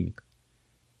не химик.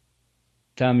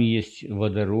 Там есть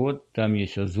водород, там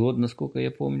есть азот, насколько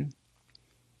я помню.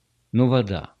 Но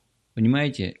вода.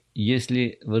 Понимаете,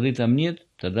 если воды там нет,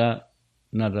 тогда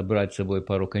надо брать с собой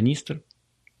пару канистр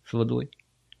с водой.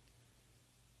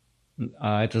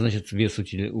 А это значит, вес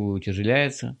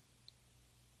утяжеляется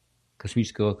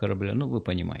космического корабля. Ну, вы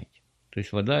понимаете. То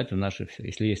есть вода – это наше все.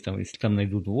 Если там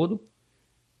найдут воду,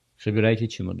 собирайте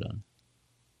чемодан.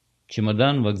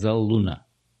 Чемодан, вокзал, Луна.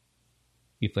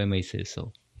 If I may say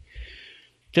so.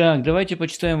 Так, давайте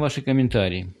почитаем ваши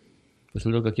комментарии.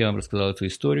 После того, как я вам рассказал эту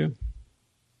историю.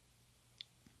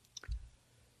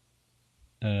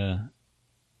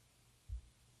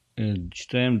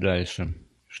 Читаем дальше.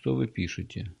 Что вы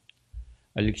пишете?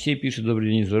 Алексей пишет: добрый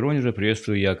день из Воронежа,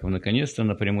 приветствую, Яков. Наконец-то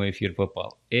на прямой эфир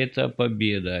попал. Это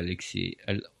победа, Алексей.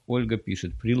 Ольга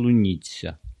пишет: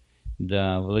 прилуниться.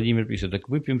 Да, Владимир пишет: так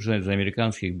выпьем же за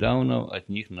американских даунов, от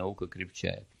них наука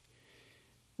крепчает.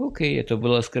 Окей, это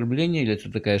было оскорбление или это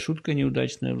такая шутка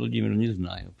неудачная, Владимир, не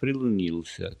знаю.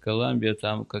 Прилунился. Коламбия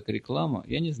там как реклама.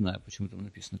 Я не знаю, почему там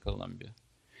написано Коламбия.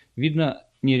 Видно,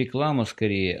 не реклама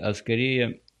скорее, а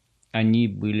скорее они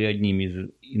были одними из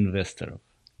инвесторів.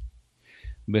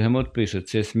 Бегемот пише: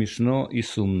 це смішно і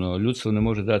сумно. Людство не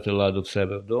може дати ладу в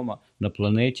себе вдома на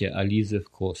планеті, а лізе в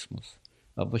космос.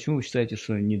 А почему вы считаете,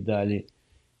 что не дали,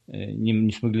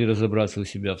 не смогли разобраться у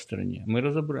себя в стране? Мы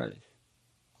разобрались.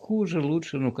 Хуже,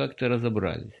 лучше, но как-то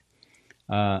разобрались.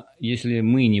 А если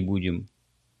мы не будем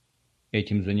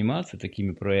этим заниматься,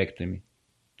 такими проектами,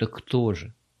 то кто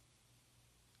же?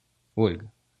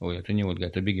 Ольга. Ой, это не Ольга,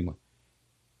 это Бегемот.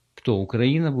 Кто?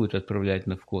 Украина будет отправлять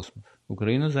в космос?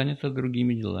 Украина занята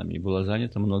другими делами. И была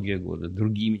занята многие годы.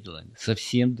 Другими делами.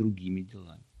 Совсем другими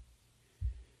делами.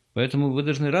 Поэтому вы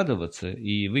должны радоваться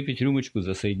и выпить рюмочку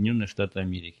за Соединенные Штаты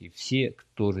Америки. Все,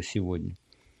 кто же сегодня.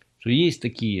 Что есть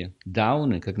такие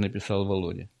дауны, как написал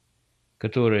Володя,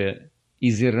 которые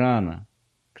из Ирана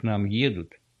к нам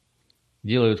едут,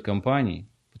 делают компании,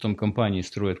 потом компании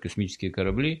строят космические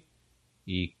корабли,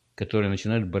 и которые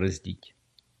начинают бороздить.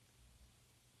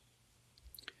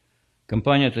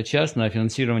 Компания-то частная, а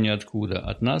финансирование откуда?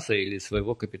 От НАСА или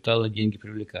своего капитала деньги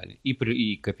привлекали?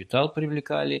 И капитал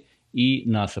привлекали, и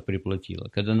НАСА приплатило.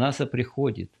 Когда НАСА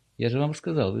приходит, я же вам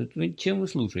сказал, чем вы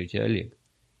слушаете, Олег?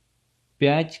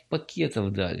 5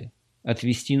 пакетов дали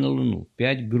отвезти на Луну,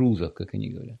 5 грузов, как они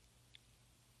говорят.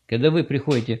 Когда вы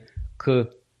приходите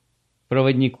к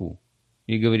проводнику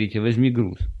и говорите: возьми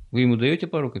груз, вы ему даете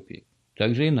пару копеек?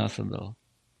 Так же и НАСА дало.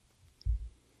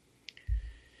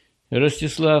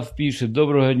 Ростислав пишет: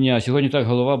 доброго дня. Сьогодні так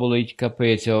голова болить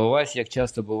капець. А у вас як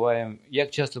часто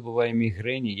буває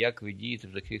мігрені, як ви дієте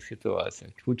в таких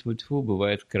ситуациях? Тьфу-тьфу-тьфу,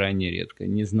 бывает крайне редко.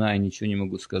 Не знаю, ничего не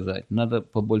могу сказать. Надо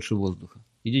побольше воздуха.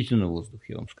 Идите на воздух,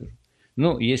 я вам скажу.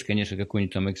 Ну, есть, конечно,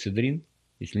 какой-нибудь там экседрин,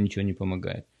 если ничего не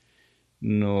помогает.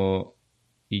 Но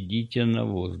идите на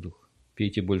воздух.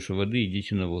 Пейте больше воды,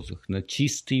 идите на воздух. На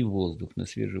чистый воздух, на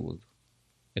свежий воздух.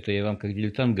 Это я вам как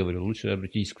дилетант говорю. Лучше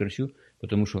обратитесь к врачу,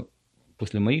 потому что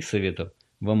после моих советов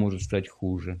вам может стать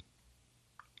хуже.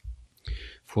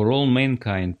 For all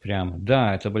mankind, прямо.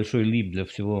 Да, это большой лип для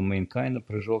всего mankind,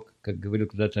 прыжок, как говорил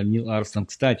когда-то Нил Армстронг.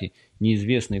 Кстати,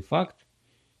 неизвестный факт,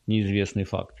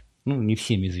 ну, не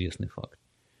всем известный факт,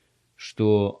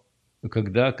 что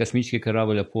когда космический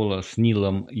корабль Аполло с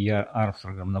Нилом и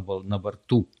Армстронгом на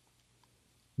борту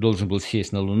должен был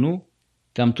сесть на Луну,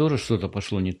 там тоже что-то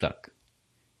пошло не так.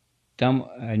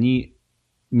 Там они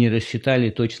не рассчитали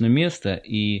точно место,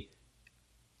 и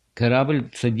корабль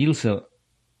садился,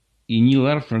 и Нил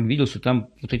Армстронг видел, что там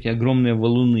вот эти огромные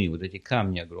валуны, вот эти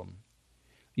камни огромные.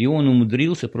 И он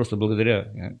умудрился, просто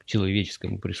благодаря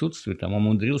человеческому присутствию, там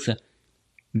умудрился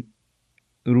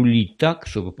рулить так,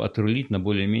 чтобы отрулить на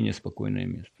более-менее спокойное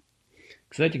место.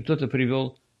 Кстати, кто-то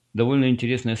привел довольно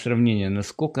интересное сравнение,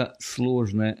 насколько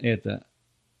сложная эта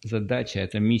задача,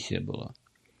 эта миссия была.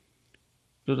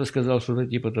 Кто-то сказал что-то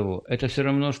типа того. Это все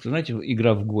равно, что, знаете,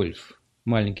 игра в гольф.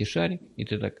 Маленький шарик, и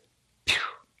ты так...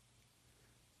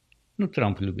 Ну,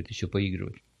 Трамп любит еще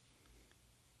поигрывать.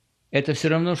 Это все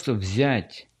равно, что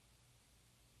взять,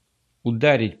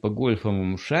 ударить по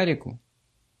гольфовому шарику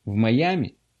в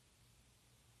Майами,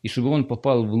 и чтобы он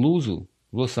попал в лузу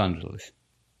в Лос-Анджелесе.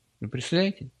 Вы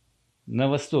представляете? На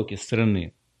востоке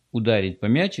страны ударить по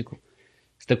мячику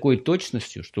с такой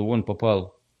точностью, что он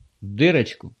попал в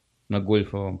дырочку на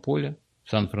гольфовом поле в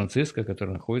Сан-Франциско,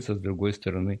 который находится с другой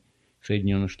стороны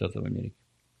Соединенных Штатов Америки.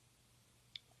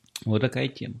 Вот такая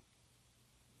тема.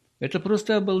 Это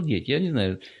просто обалдеть. Я не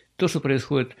знаю, то, что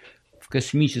происходит в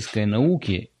космической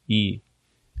науке и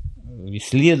в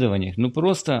исследованиях, ну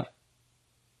просто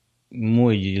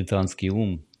мой дилетантский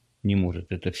ум не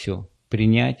может это все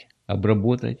принять,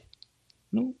 обработать.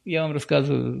 Ну, я вам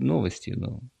рассказываю новости,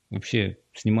 но вообще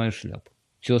снимаю шляпу.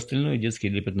 Все остальное детский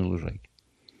лепет на лужайке.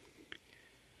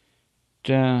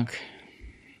 Так.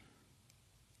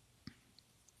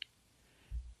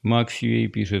 Макс Юэй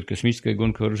пишет, космическая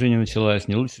гонка вооружения началась.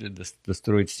 Не лучше ли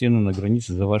достроить стену на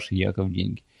границе за ваши яков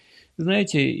деньги?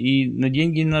 Знаете, и на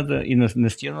деньги надо, и на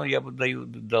стену я бы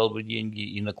дал бы деньги,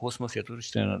 и на космос я тоже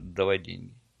считаю, надо давать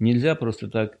деньги. Нельзя просто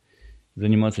так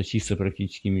заниматься чисто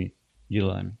практическими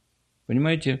делами.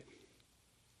 Понимаете,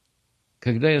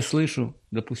 когда я слышу,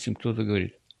 допустим, кто-то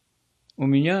говорит, у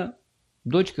меня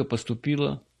дочка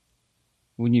поступила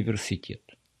в университет.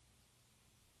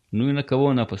 Ну и на кого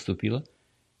она поступила?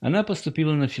 Она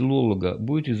поступила на филолога,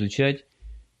 будет изучать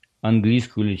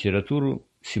английскую литературу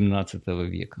XVII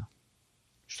века.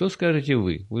 Что скажете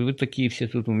вы? Вы такие все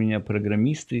тут у меня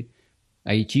программисты,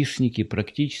 айтишники,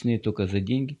 практичные, только за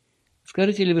деньги.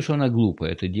 Скажете ли вы, что она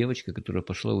глупая, эта девочка, которая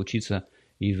пошла учиться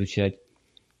и изучать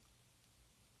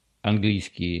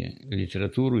английский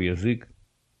литературу, язык,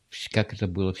 как это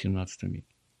было в 17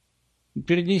 веке?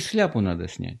 Перед ней шляпу надо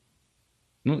снять.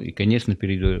 Ну и, конечно,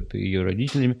 перед ее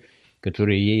родителями,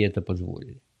 которые ей это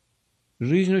позволили.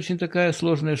 Жизнь очень такая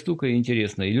сложная штука и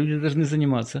интересная. И люди должны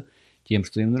заниматься тем,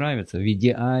 что им нравится. В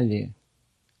идеале,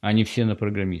 а не все на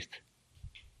программистов.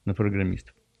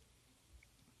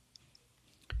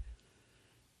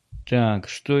 Так,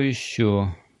 что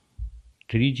еще?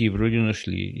 Тритий вроде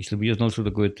нашли. Если бы я знал, что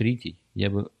такое тритий, я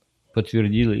бы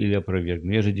подтвердил или опроверг.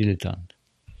 Но я же дилетант.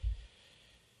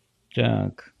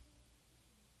 Так.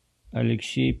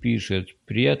 Алексей пишет.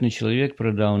 Приятный человек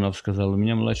про Даунов сказал. У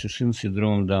меня младший сын с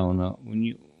синдромом Дауна. У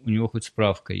него хоть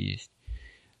справка есть.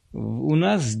 У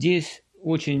нас здесь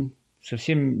очень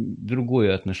совсем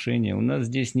другое отношение. У нас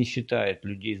здесь не считают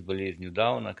людей с болезнью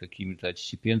Дауна какими-то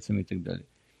отщепенцами и так далее.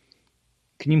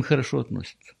 К ним хорошо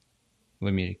относятся в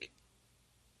Америке.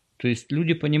 То есть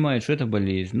люди понимают, что это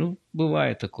болезнь. Ну,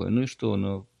 бывает такое. Ну и что?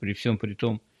 Но при всем при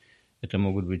том, это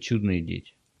могут быть чудные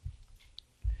дети.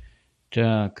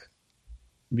 Так.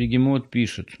 Бегемот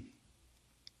пишет.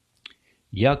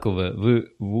 Якове, ви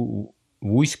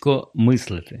вузько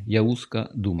мислите, я узко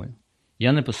думаю.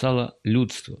 Я написала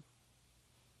людство.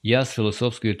 Я з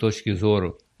філософської точки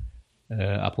зору.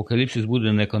 Апокаліпсис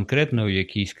буде не конкретно в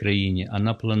якійсь країні, а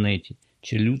на планеті.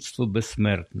 Чи людство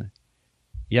безсмертне?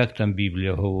 Як там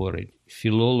Біблія говорить?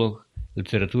 Филолог,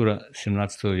 литература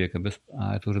 17 века.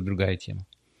 Это уже другая тема.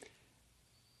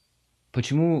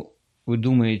 Почему вы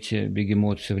думаете,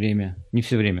 Бегемот, все время, не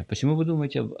все время, почему вы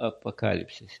думаете об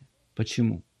апокалипсисе?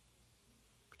 Почему?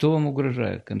 Кто вам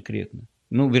угрожает конкретно?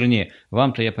 Ну, вернее,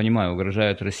 вам-то, я понимаю,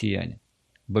 угрожают россияне,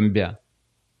 бомбя,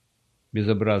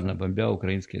 безобразно бомбя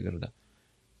украинские города.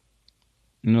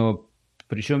 Но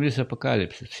при чем здесь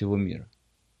апокалипсис всего мира?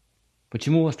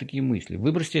 Почему у вас такие мысли?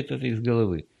 Выбросьте это из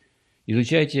головы.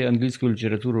 Изучайте английскую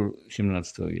литературу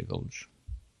 17 века лучше.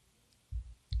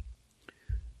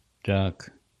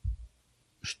 Так.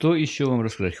 Что еще вам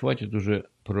рассказать? Хватит уже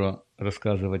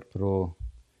рассказывать про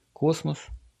космос,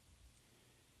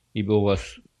 ибо у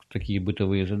вас такие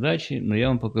бытовые задачи, но я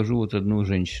вам покажу вот одну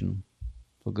женщину.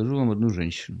 Покажу вам одну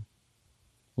женщину.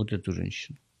 Вот эту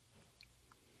женщину.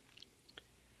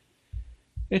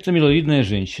 Это миловидная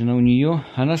женщина.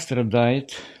 Она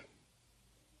страдает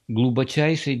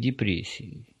глубочайшей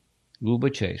депрессией.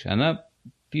 Глубочайшей. Она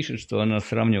пишет, что она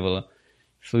сравнивала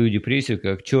свою депрессию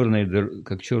как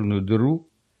черную дыру,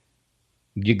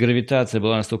 где гравитация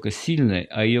была настолько сильной,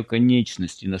 а ее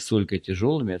конечности настолько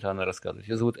тяжелыми, это она рассказывает.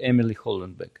 Ее зовут Эмили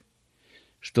Холленбек,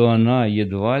 что она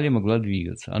едва ли могла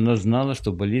двигаться. Она знала,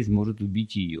 что болезнь может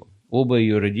убить ее. Оба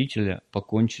ее родителя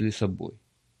покончили с собой.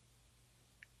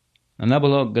 Она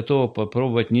была готова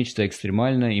попробовать нечто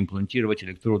экстремальное, имплантировать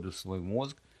электроды в свой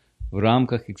мозг в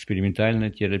рамках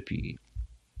экспериментальной терапии.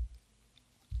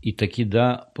 И таки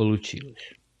да,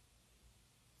 получилось.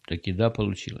 Таки да,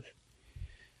 получилось.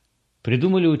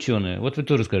 Придумали ученые. Вот вы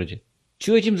тоже скажете,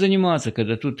 что этим заниматься,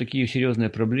 когда тут такие серьезные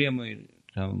проблемы,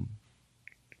 там,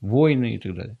 войны и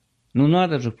так далее. Ну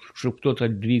надо же, чтобы кто-то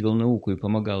двигал науку и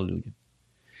помогал людям.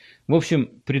 В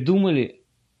общем, придумали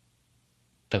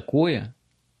такое.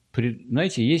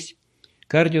 Знаете, есть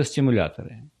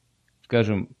кардиостимуляторы,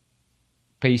 скажем,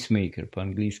 пейсмейкер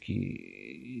по-английски,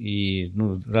 и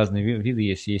разные виды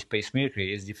есть. Есть пейсмейкер,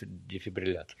 есть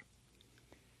дефибриллятор.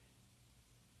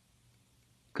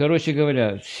 Короче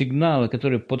говоря, сигналы,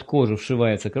 которые под кожу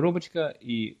вшивается коробочка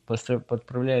и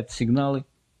подправляет сигналы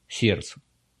сердцу.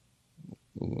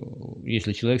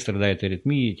 Если человек страдает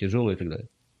аритмией, тяжелой и так далее.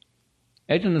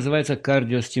 Это называется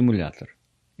кардиостимулятор.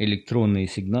 Электронные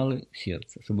сигналы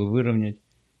сердца, чтобы выровнять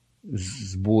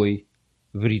сбой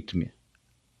в ритме.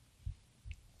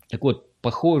 Так вот,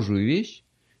 похожую вещь,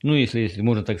 если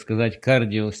можно так сказать,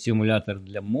 кардиостимулятор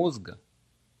для мозга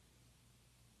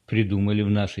придумали в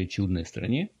нашей чудной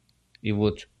стране. И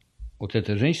вот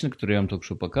эта женщина, которую я вам только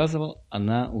что показывал,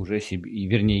 она уже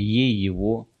ей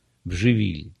его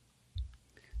вживили.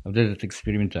 Вот этот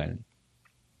экспериментальный.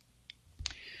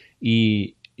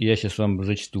 И я сейчас вам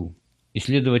зачту.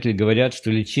 Исследователи говорят,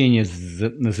 что лечение,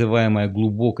 называемое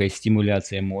глубокой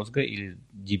стимуляцией мозга, или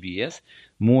DBS,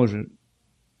 Deep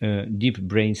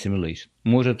Brain Stimulation,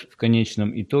 может в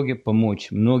конечном итоге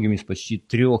помочь многим из почти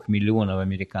 3 миллионов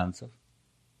американцев.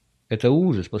 Это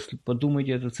ужас,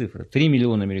 подумайте, эту цифру. 3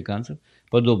 миллиона американцев,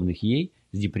 подобных ей,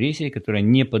 с депрессией, которая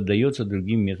не поддается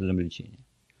другим методам лечения.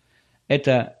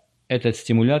 Этот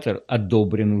стимулятор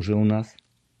одобрен уже у нас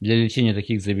для лечения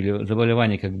таких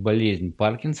заболеваний, как болезнь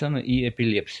Паркинсона и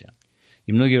эпилепсия.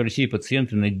 И многие врачи и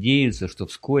пациенты надеются, что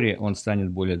вскоре он станет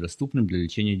более доступным для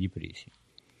лечения депрессии.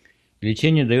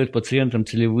 Лечение дает пациентам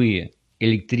целевые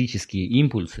электрические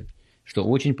импульсы, что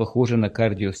очень похоже на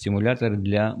кардиостимулятор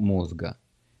для мозга.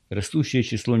 Растущее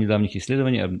число недавних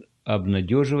исследований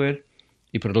обнадеживает,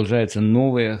 и продолжаются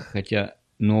новые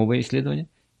исследования,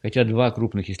 хотя 2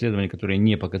 крупных исследования, которые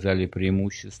не показали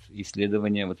преимуществ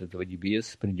исследования вот этого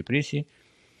DBS при депрессии,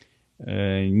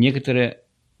 некоторые,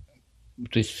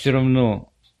 то есть все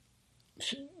равно,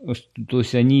 то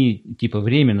есть они типа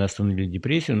временно остановили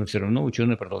депрессию, но все равно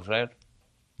ученые продолжают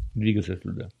двигаться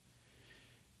туда.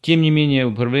 Тем не менее,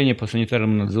 Управление по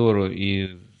санитарному надзору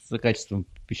и за качеством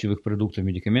пищевых продуктов и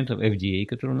медикаментов, FDA,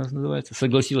 который у нас называется,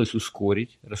 согласилась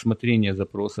ускорить рассмотрение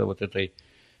запроса вот этой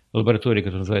лаборатории,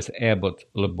 которая называется Abbott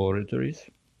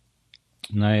Laboratories,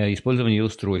 на использование ее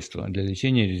устройства для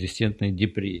лечения резистентной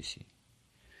депрессии.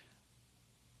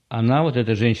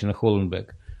 Эта женщина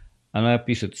Холленбек, она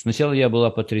пишет: «Сначала я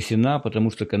была потрясена,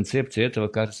 потому что концепция этого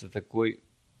кажется такой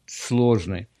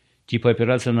сложной. Типа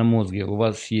операция на мозге. У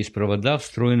вас есть провода,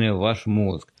 встроенные в ваш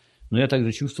мозг. Но я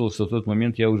также чувствовала, что в тот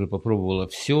момент я уже попробовала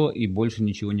все и больше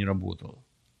ничего не работало».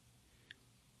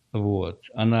 Вот.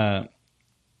 Она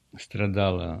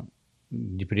страдала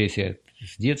депрессией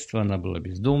с детства, она была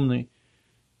бездомной.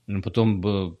 Потом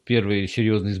был первый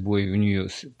серьезный сбой у нее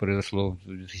произошло в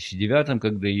 2009,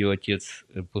 когда ее отец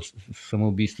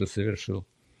самоубийство совершил.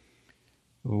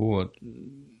 Вот.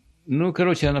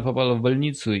 Она попала в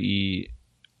больницу, и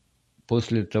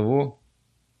после того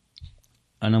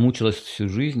она мучилась всю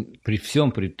жизнь. При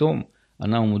всем при том,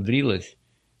 она умудрилась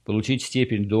получить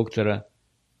степень доктора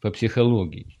по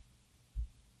психологии.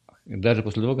 Даже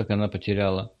после того, как она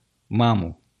потеряла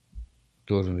маму,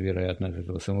 тоже, вероятно, от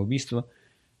этого самоубийства,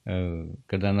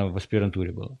 когда она в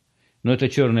аспирантуре была. Но эта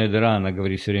черная дыра, она,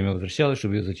 говорит, все время возвращалась,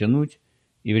 чтобы ее затянуть,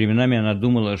 и временами она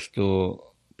думала,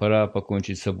 что пора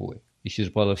покончить с собой.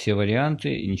 Исчерпала все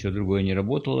варианты, и ничего другое не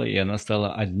работало, и она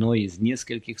стала одной из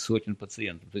нескольких сотен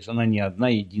пациентов. То есть она не одна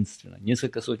единственная,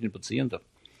 несколько сотен пациентов,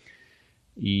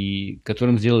 и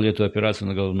которым сделали эту операцию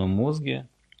на головном мозге,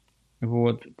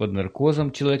 Вот, под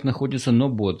наркозом человек находится, но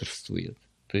бодрствует.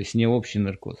 То есть не общий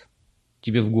наркоз.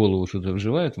 Тебе в голову что-то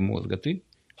вживают, в мозг, а ты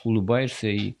улыбаешься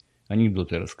и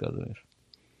анекдоты рассказываешь.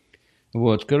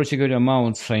 Вот, короче говоря,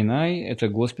 Маунт Сайнай – это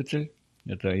госпиталь,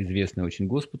 это известный очень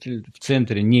госпиталь. В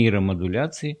центре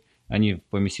нейромодуляции они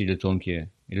поместили тонкие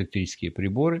электрические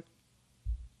приборы.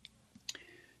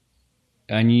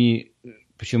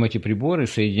 Причем эти приборы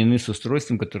соединены с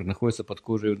устройством, которое находится под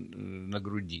кожей на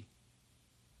груди.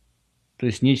 То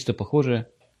есть нечто похожее,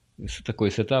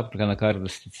 такой сетап, как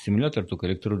анакардостимулятор, только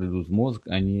электроды идут в мозг,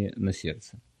 а не на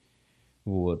сердце.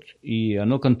 Вот. И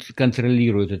оно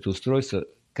контролирует это устройство,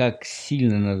 как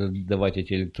сильно надо давать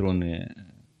эти электронные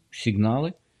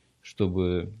сигналы,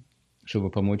 чтобы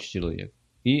помочь человеку.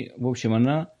 И, в общем,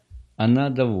 она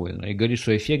довольна. И говорит,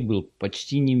 что эффект был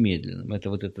почти немедленным. Это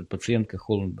вот эта пациентка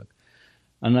Холленбек.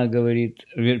 Она говорит,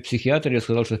 психиатр, я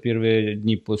сказал, что в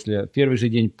первый же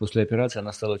день после операции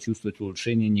она стала чувствовать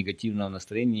улучшение негативного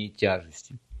настроения и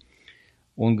тяжести.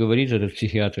 Он говорит, этот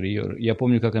психиатр ее, я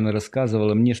помню, как она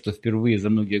рассказывала мне, что впервые за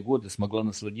многие годы смогла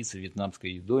насладиться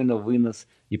вьетнамской едой на вынос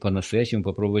и по-настоящему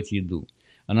попробовать еду.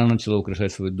 Она начала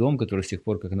украшать свой дом, который с тех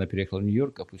пор, как она переехала в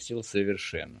Нью-Йорк, опустел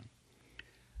совершенно.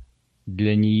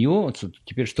 Для нее,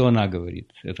 теперь что она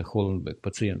говорит, это Холленбек,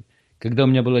 пациент. Когда у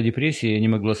меня была депрессия, я не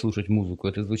могла слушать музыку.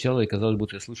 Это звучало, и казалось,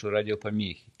 будто я слушаю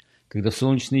радиопомехи. Когда в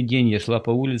солнечный день я шла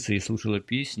по улице и слушала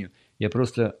песню, я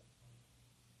просто...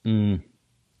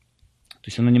 То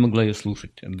есть она не могла ее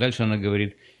слушать. Дальше она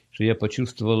говорит, что я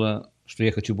почувствовала, что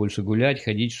я хочу больше гулять,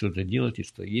 ходить, что-то делать, и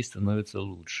что ей становится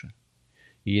лучше.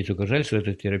 И ей только жаль, что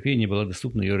эта терапия не была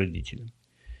доступна ее родителям.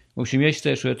 В общем, я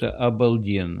считаю, что это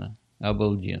обалденно.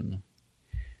 Обалденно.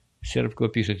 Сербко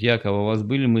пишет, Яков, у вас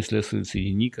были мысли о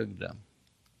суициде? Никогда.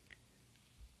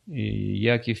 И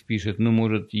Яков пишет,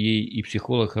 может, ей и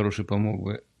психолог хороший помог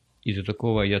бы. Из-за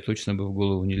такого я точно бы в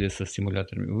голову не лез со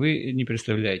стимуляторами. Вы не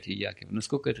представляете, Яков,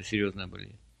 насколько это серьезная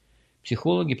болезнь.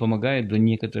 Психологи помогают до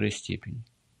некоторой степени.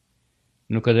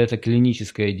 Но когда это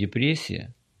клиническая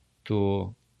депрессия,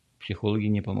 то психологи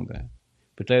не помогают.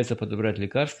 Пытаются подобрать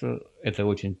лекарства, это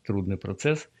очень трудный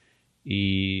процесс,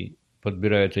 и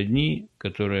подбирают одни,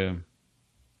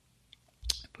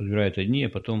 а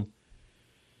потом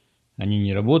они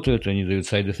не работают, они дают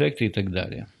сайд-эффекты и так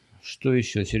далее. Что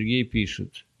еще? Сергей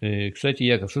пишет. Кстати,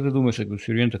 Яков, что ты думаешь об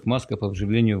экспериментах Маска по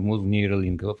вживлению в мозг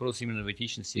нейролинка? Вопрос именно в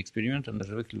этичности эксперимента на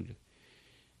живых людях.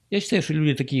 Я считаю, что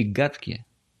люди такие гадкие,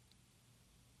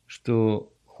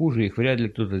 что хуже их вряд ли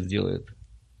кто-то сделает.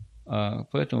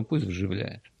 Поэтому пусть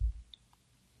вживляет.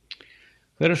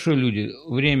 Хорошо, люди,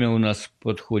 время у нас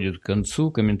подходит к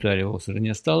концу, комментариев у вас уже не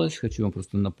осталось. Хочу вам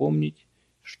просто напомнить,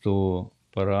 что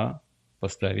пора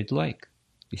поставить лайк,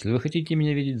 если вы хотите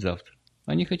меня видеть завтра.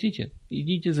 А не хотите?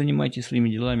 Идите, занимайтесь своими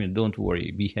делами, don't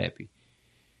worry, be happy,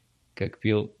 как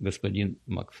пел господин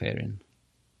Макферрин.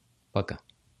 Пока.